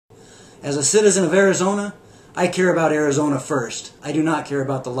As a citizen of Arizona, I care about Arizona first. I do not care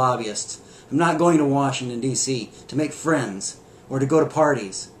about the lobbyists. I'm not going to Washington, D.C. to make friends or to go to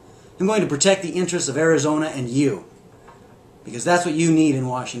parties. I'm going to protect the interests of Arizona and you, because that's what you need in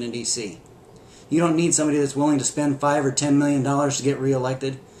Washington, D.C. You don't need somebody that's willing to spend $5 or $10 million to get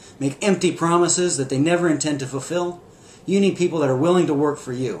reelected, make empty promises that they never intend to fulfill. You need people that are willing to work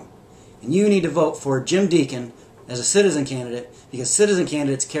for you. And you need to vote for Jim Deakin as a citizen candidate, because citizen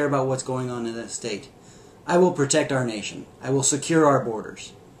candidates care about what's going on in the state. I will protect our nation. I will secure our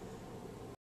borders.